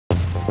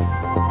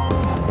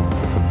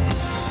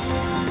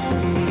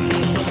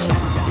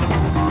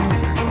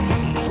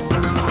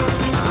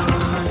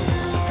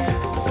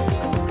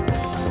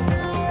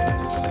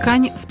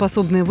Ткань,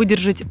 способная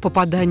выдержать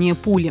попадание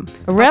пули.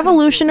 A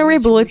revolutionary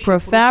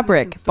bulletproof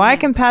fabric,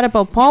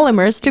 biocompatible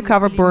polymers to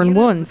cover burn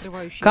wounds,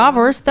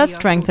 covers that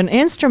strengthen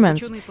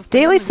instruments.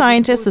 Daily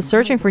scientists are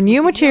searching for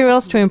new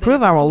materials to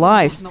improve our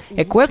lives.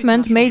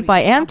 Equipment made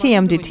by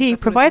NT-MDT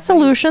provides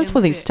solutions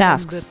for these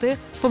tasks.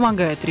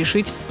 Помогает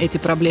решить эти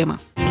проблемы.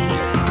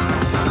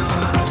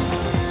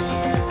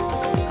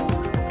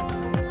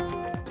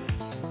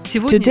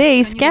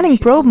 Today, scanning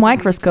probe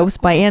microscopes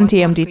by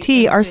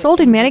NT-MDT are sold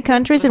in many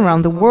countries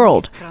around the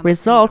world.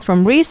 Results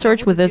from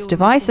research with these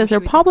devices are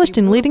published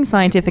in leading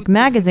scientific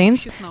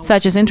magazines,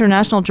 such as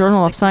International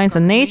Journal of Science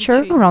and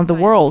Nature, around the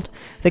world.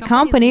 The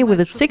company, with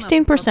its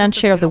 16%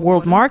 share of the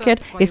world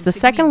market, is the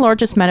second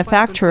largest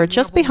manufacturer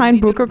just behind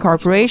Bruker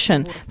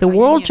Corporation, the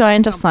world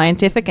giant of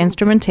scientific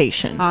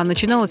instrumentation.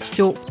 It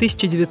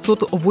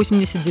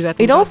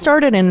all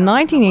started in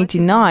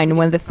 1989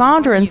 when the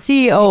founder and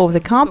CEO of the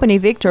company,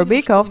 Viktor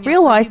Bykov,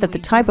 realized that the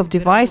type of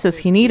devices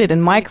he needed in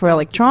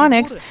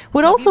microelectronics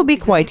would also be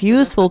quite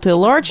useful to a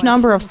large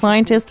number of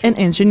scientists and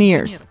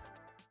engineers.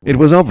 It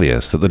was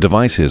obvious that the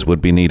devices would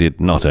be needed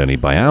not only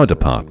by our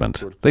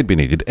department, they'd be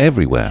needed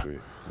everywhere.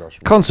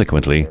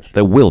 Consequently,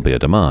 there will be a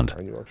demand.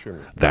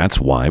 That's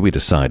why we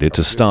decided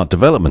to start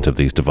development of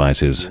these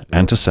devices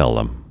and to sell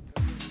them.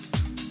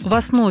 В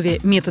основе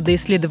метода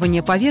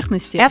исследования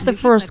поверхности. At the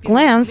first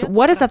glance,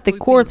 what is at the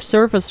core of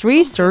surface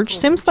research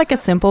seems like a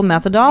simple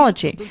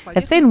methodology. A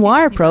thin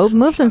wire probe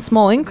moves in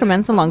small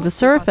increments along the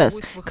surface,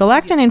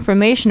 collecting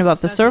information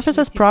about the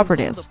surface's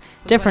properties.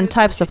 Different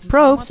types of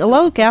probes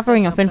allow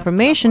gathering of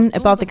information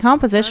about the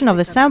composition of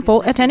the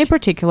sample at any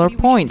particular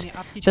point.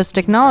 This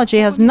technology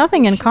has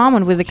nothing in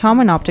common with the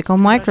common optical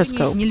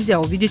microscope. Нельзя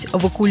увидеть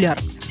в окуляр.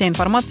 Вся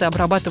информация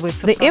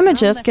обрабатывается. The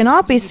images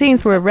cannot be seen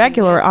through a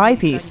regular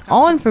eyepiece.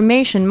 All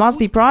information must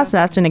be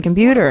processed in a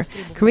computer.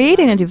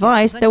 Creating a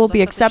device that will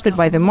be accepted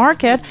by the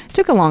market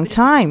took a long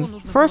time.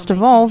 First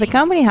of all, the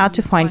company had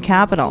to find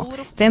capital.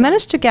 They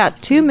managed to get a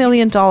 $2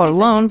 million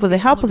loan with the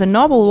help of the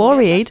Nobel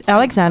laureate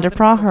Alexander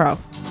Prokhorov.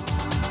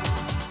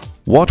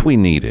 What we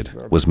needed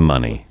was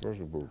money.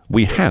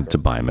 We had to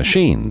buy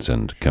machines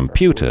and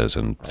computers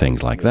and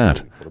things like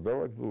that.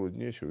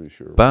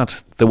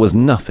 But there was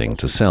nothing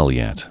to sell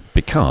yet,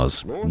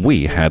 because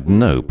we had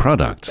no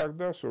product.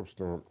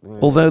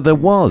 Although there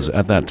was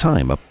at that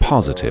time a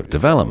positive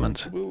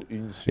development.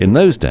 In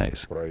those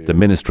days, the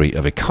Ministry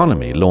of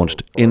Economy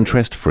launched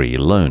interest-free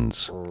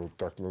loans.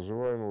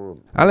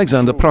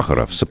 Alexander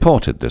Prokhorov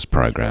supported this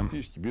program.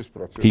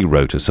 He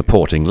wrote a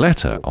supporting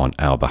letter on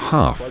our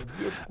behalf,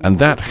 and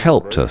that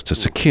helped us to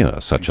secure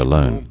such a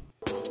loan.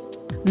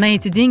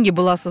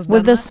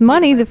 With this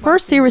money, the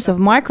first series of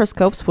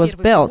microscopes was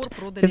built.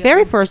 The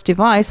very first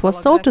device was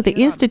sold to the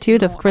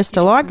Institute of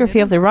Crystallography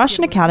of the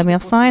Russian Academy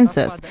of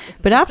Sciences.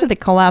 But after the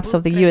collapse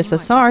of the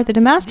USSR, the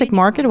domestic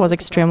market was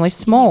extremely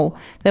small.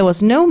 There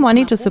was no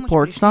money to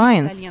support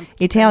science.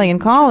 Italian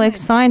colleagues,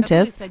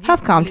 scientists,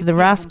 have come to the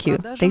rescue.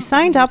 They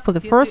signed up for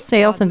the first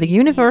sales in the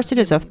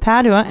universities of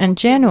Padua and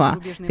Genoa.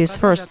 These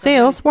first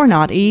sales were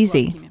not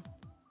easy.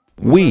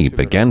 We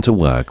began to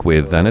work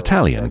with an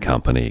Italian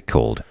company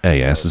called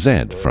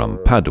ASZ from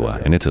Padua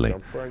in Italy.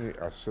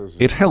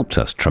 It helped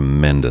us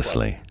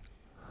tremendously.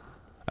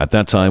 At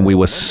that time, we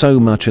were so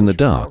much in the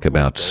dark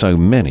about so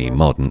many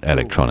modern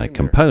electronic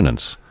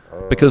components,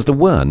 because there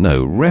were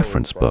no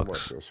reference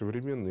books.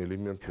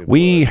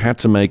 We had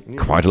to make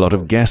quite a lot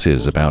of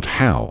guesses about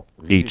how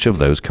each of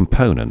those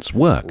components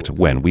worked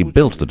when we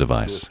built the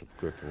device.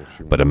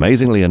 But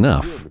amazingly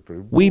enough,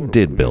 we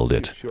did build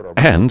it,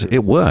 and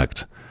it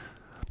worked.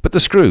 But the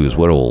screws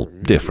were all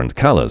different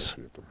colors,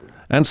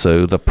 and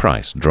so the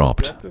price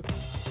dropped.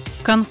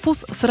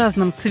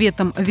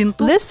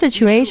 This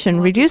situation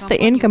reduced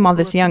the income of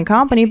this young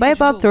company by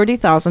about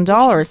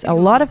 $30,000, a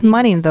lot of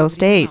money in those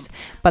days.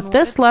 But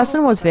this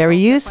lesson was very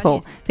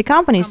useful. The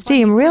company's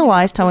team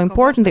realized how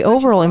important the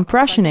overall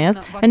impression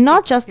is, and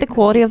not just the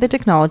quality of the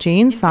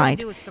technology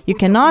inside. You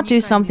cannot do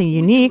something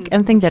unique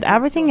and think that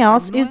everything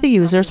else is the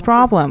user's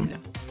problem.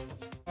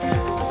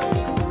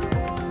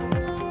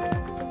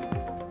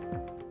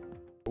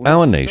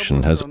 Our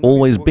nation has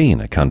always been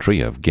a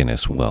country of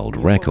Guinness World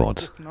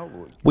Records.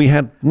 We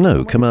had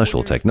no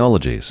commercial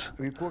technologies.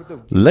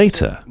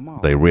 Later,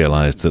 they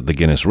realized that the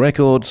Guinness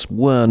records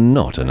were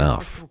not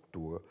enough.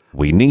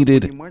 We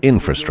needed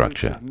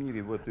infrastructure,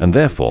 and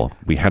therefore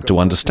we had to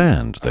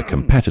understand the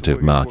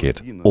competitive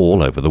market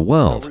all over the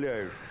world,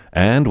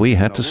 and we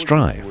had to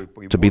strive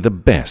to be the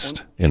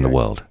best in the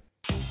world.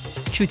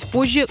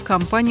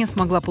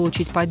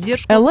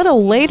 A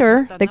little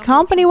later, the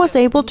company was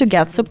able to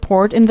get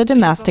support in the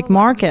domestic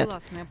market.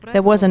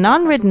 There was an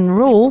unwritten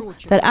rule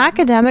that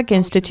academic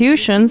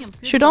institutions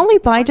should only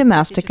buy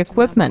domestic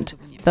equipment.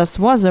 This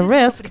was a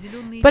risk,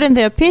 but in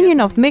the opinion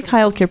of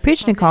Mikhail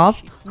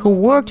Kirpichnikov, who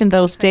worked in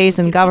those days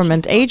in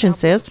government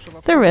agencies,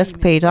 the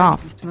risk paid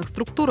off.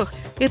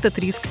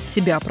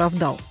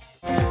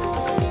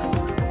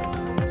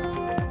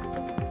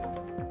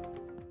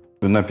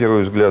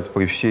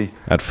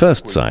 At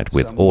first sight,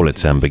 with all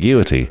its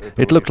ambiguity,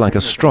 it looked like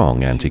a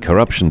strong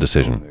anti-corruption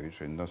decision.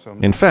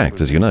 In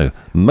fact, as you know,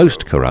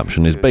 most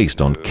corruption is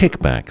based on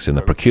kickbacks in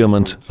the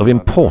procurement of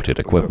imported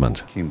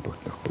equipment.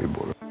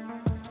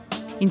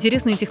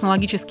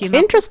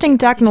 Interesting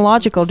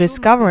technological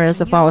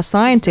discoveries of our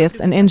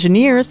scientists and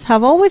engineers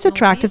have always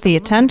attracted the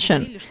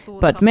attention,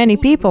 but many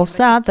people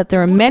said that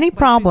there are many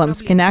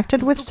problems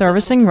connected with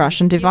servicing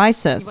Russian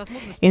devices.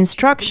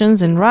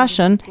 Instructions in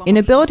Russian,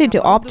 inability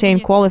to obtain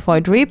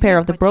qualified repair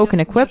of the broken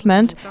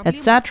equipment,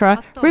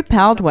 etc.,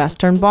 repelled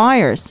Western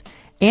buyers.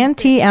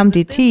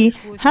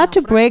 NT-MDT had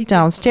to break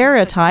down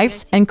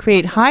stereotypes and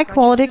create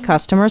high-quality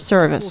customer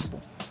service.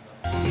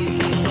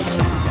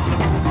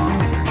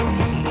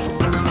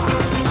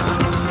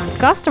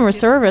 Customer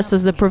service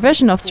is the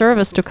provision of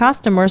service to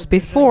customers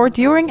before,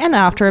 during and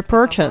after a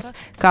purchase.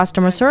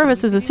 Customer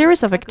service is a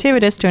series of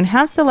activities to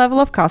enhance the level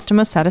of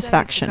customer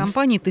satisfaction.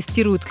 The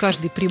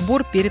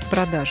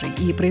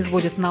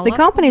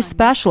company's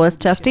specialists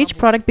test each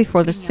product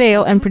before the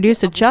sale and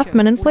produce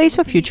adjustment in place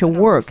for future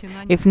work.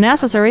 If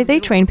necessary, they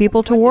train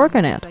people to work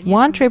on it.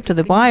 One trip to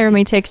the buyer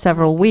may take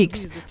several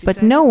weeks,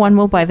 but no one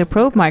will buy the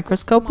probe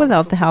microscope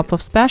without the help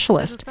of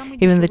specialists.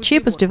 Even the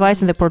cheapest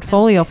device in the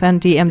portfolio of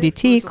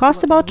NT-MDT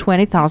costs about $20,000.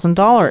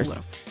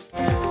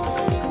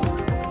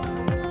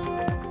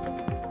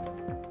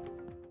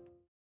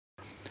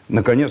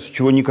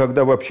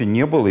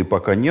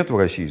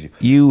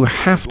 You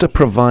have to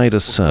provide a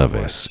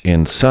service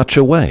in such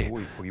a way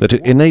that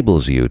it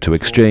enables you to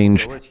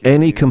exchange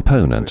any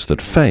components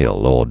that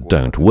fail or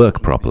don't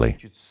work properly.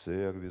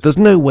 There's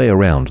no way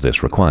around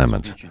this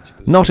requirement,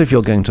 not if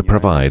you're going to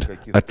provide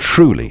a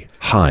truly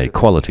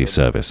high-quality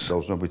service.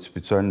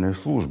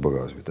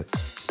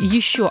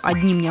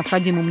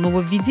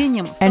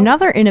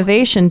 Another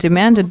innovation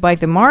demanded by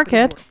the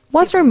market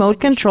was remote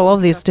control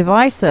of these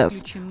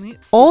devices.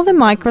 All the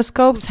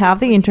microscopes have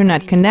the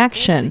internet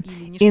connection.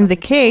 In the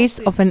case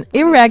of an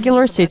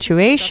irregular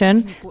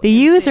situation, the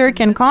user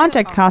can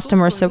contact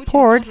customer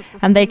support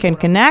and they can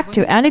connect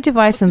to any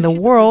device in the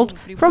world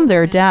from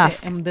their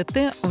desk.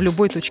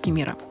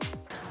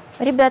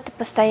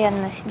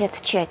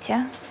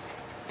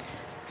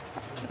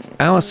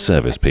 Our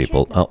service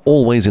people are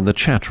always in the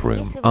chat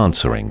room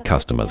answering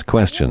customers'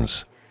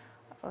 questions.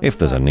 If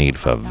there's a need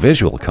for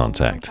visual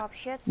contact,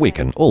 we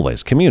can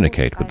always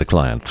communicate with the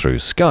client through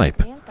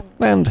Skype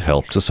and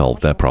help to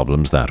solve their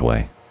problems that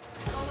way.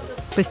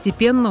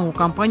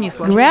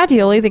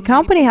 Gradually, the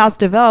company has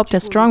developed a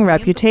strong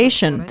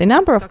reputation. The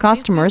number of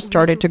customers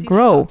started to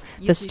grow.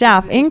 The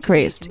staff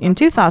increased. In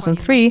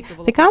 2003,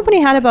 the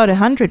company had about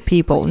 100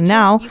 people.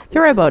 Now,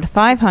 there are about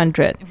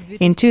 500.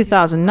 In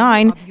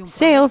 2009,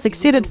 sales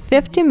exceeded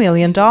 $50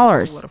 million.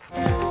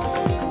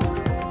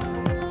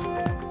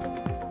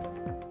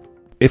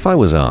 If I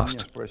was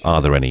asked,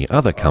 are there any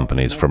other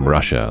companies from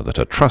Russia that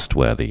are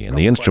trustworthy in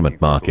the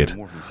instrument market,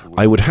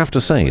 I would have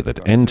to say that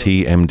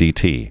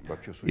NT-MDT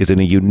is in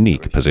a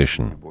unique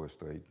position.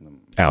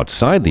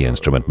 Outside the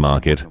instrument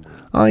market,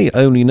 I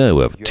only know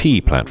of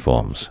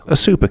T-Platforms, a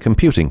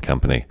supercomputing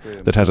company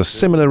that has a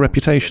similar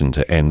reputation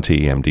to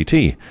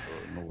NT-MDT,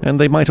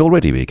 and they might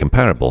already be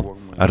comparable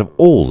out of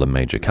all the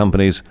major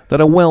companies that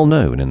are well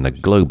known in the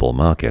global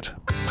market.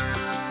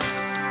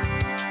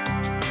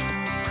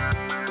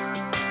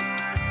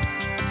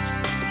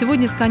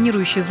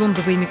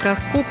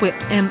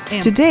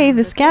 Today,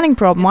 the scanning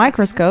probe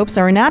microscopes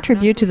are an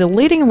attribute to the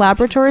leading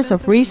laboratories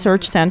of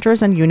research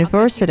centers and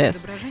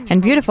universities.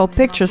 And beautiful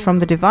pictures from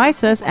the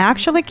devices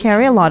actually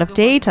carry a lot of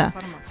data.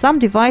 Some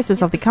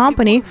devices of the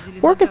company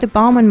work at the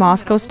Bauman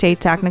Moscow State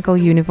Technical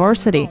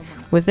University.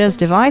 With these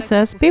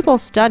devices, people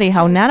study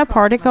how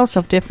nanoparticles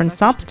of different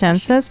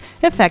substances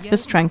affect the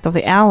strength of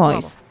the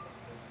alloys.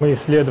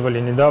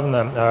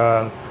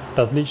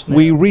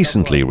 We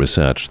recently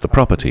researched the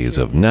properties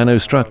of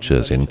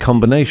nanostructures in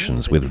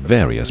combinations with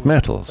various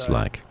metals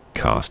like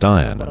cast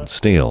iron and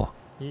steel.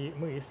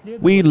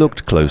 We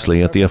looked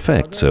closely at the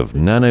effects of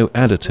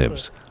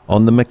nano-additives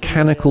on the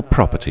mechanical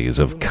properties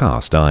of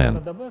cast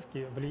iron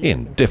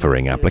in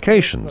differing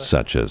applications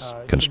such as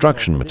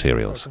construction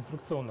materials.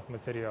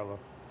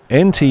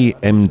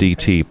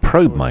 NT-MDT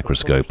probe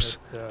microscopes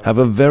have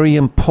a very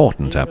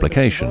important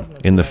application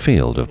in the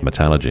field of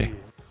metallurgy.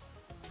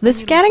 The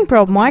scanning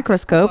probe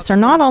microscopes are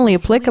not only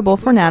applicable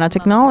for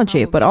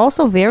nanotechnology, but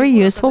also very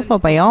useful for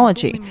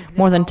biology.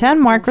 More than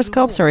 10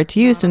 microscopes are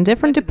used in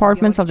different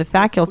departments of the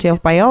Faculty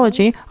of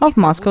Biology of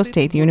Moscow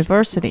State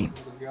University.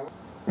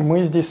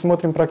 With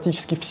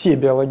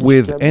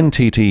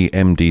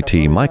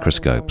NT-MDT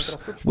microscopes,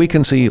 we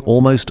can see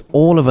almost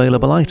all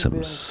available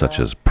items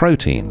such as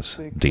proteins,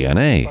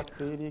 DNA,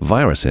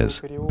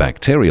 viruses,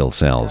 bacterial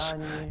cells,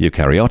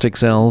 eukaryotic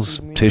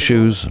cells,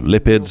 tissues,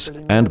 lipids,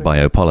 and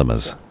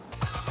biopolymers.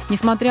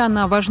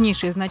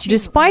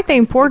 Despite the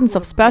importance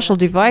of special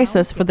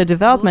devices for the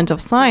development of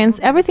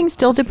science, everything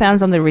still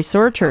depends on the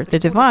researcher. The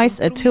device,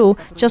 a tool,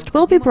 just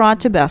will be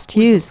brought to best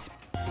use.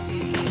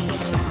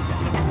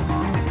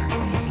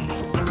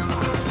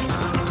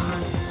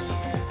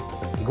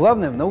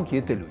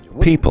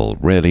 People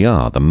really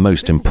are the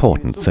most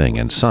important thing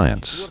in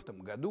science.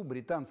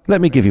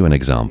 Let me give you an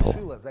example.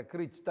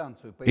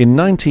 In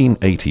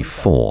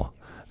 1984,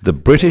 the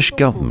British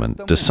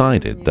government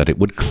decided that it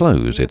would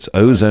close its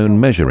ozone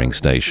measuring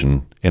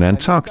station in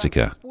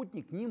Antarctica.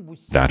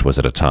 That was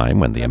at a time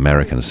when the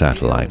American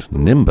satellite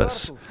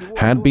Nimbus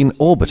had been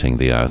orbiting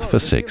the Earth for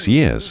 6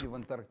 years.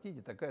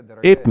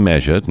 It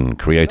measured and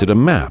created a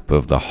map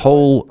of the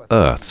whole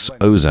Earth's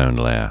ozone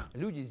layer.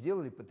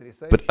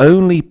 But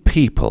only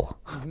people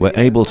were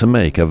able to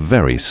make a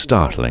very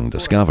startling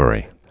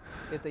discovery.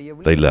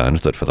 They learned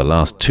that for the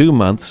last 2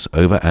 months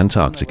over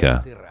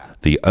Antarctica,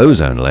 the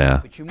ozone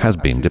layer has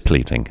been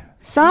depleting.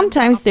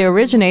 Sometimes the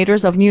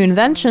originators of new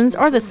inventions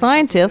are the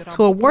scientists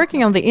who are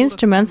working on the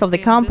instruments of the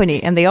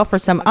company, and they offer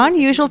some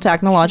unusual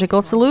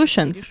technological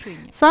solutions.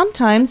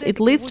 Sometimes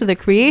it leads to the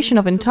creation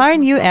of entire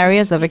new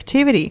areas of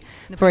activity.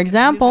 For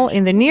example,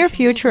 in the near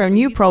future, a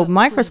new probe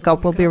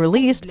microscope will be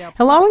released,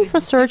 allowing for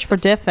search for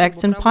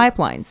defects in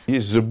pipelines.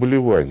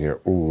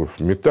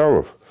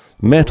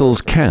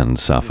 Metals can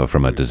suffer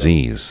from a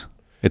disease.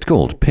 It's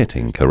called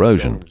pitting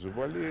corrosion.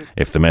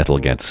 If the metal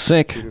gets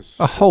sick,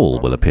 a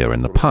hole will appear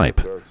in the pipe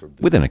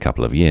within a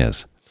couple of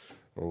years.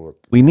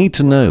 We need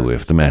to know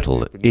if the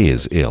metal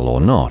is ill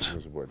or not.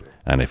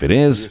 And if it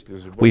is,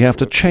 we have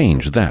to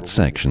change that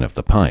section of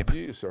the pipe.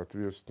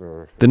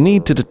 The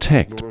need to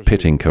detect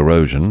pitting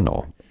corrosion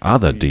or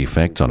other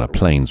defects on a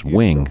plane's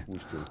wing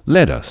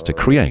led us to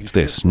create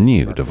this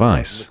new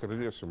device.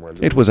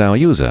 It was our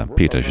user,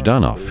 Peter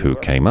Zhdanov, who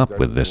came up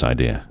with this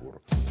idea.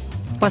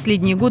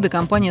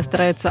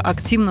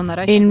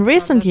 In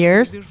recent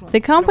years, the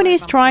company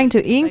is trying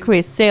to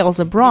increase sales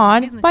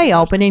abroad by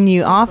opening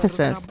new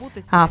offices.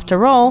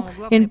 After all,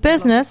 in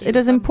business, it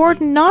is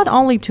important not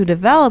only to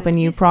develop a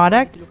new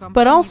product,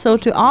 but also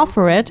to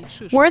offer it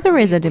where there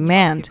is a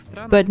demand.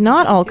 But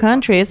not all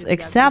countries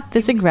accept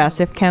this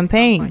aggressive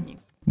campaign.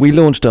 We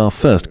launched our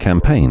first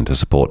campaign to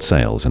support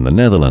sales in the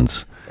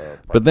Netherlands.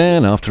 But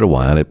then, after a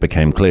while, it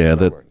became clear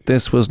that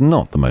this was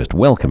not the most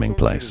welcoming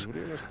place.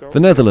 The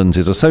Netherlands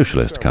is a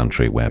socialist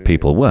country where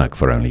people work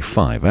for only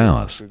 5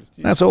 hours.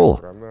 That's all.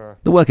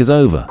 The work is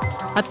over.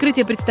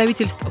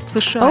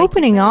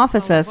 Opening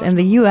offices in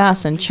the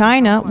US and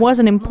China was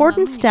an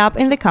important step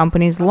in the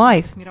company's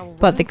life.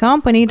 But the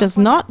company does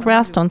not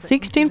rest on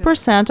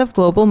 16% of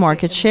global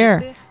market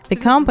share. The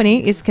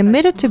company is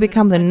committed to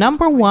become the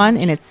 #1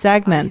 in its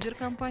segment.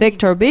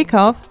 Viktor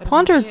Bykov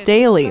ponders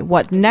daily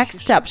what next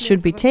steps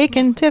should be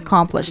taken to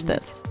accomplish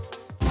this.